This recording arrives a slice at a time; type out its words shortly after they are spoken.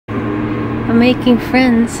I'm making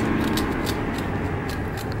friends.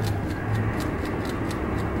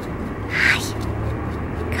 Hi.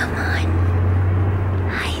 Come on.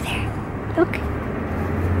 Hi there. Look.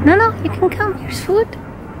 No, you can come. Here's food.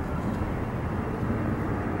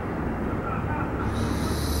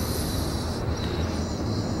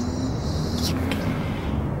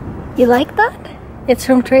 You like that? It's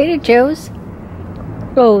from Trader Joe's.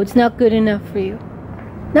 Oh, it's not good enough for you.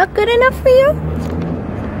 Not good enough for you?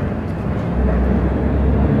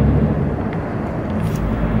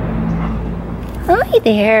 Hi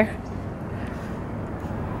there.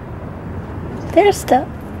 There's stuff.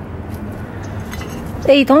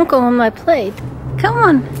 Hey, don't go on my plate. Come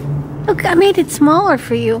on. Look, I made it smaller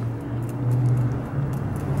for you.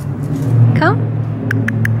 Come.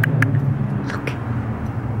 Look.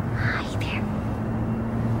 Hi there.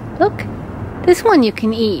 Look. This one you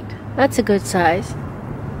can eat. That's a good size.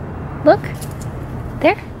 Look.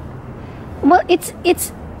 There. Well, it's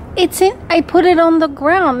in. I put it on the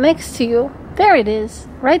ground next to you. There it is.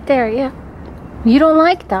 Right there, yeah. You don't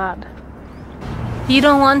like that. You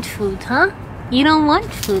don't want food, huh? You don't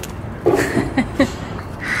want food.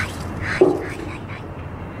 Hi.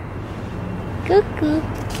 Cuckoo.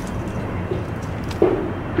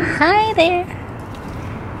 Hi there.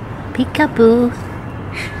 Peekaboo.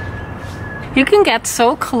 You can get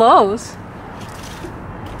so close.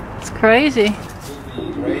 It's crazy.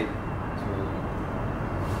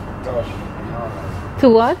 To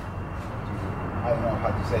what? I don't know how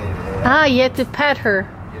to say it. Ah, you had to pet her.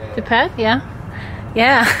 Yeah. To pet? Yeah.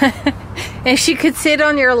 Yeah. And she could sit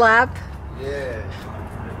on your lap. Yeah.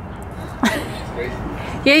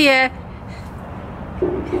 Yeah.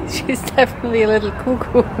 She's definitely a little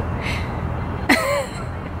cuckoo.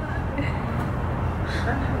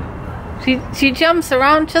 She jumps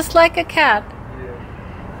around just like a cat.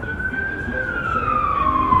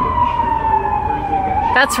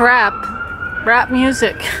 That's rap. Rap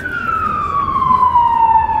music.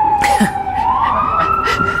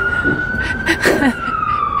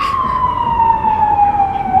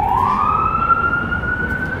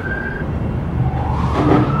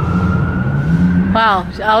 Wow,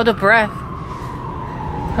 she's out of breath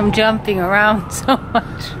from jumping around so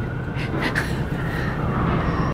much.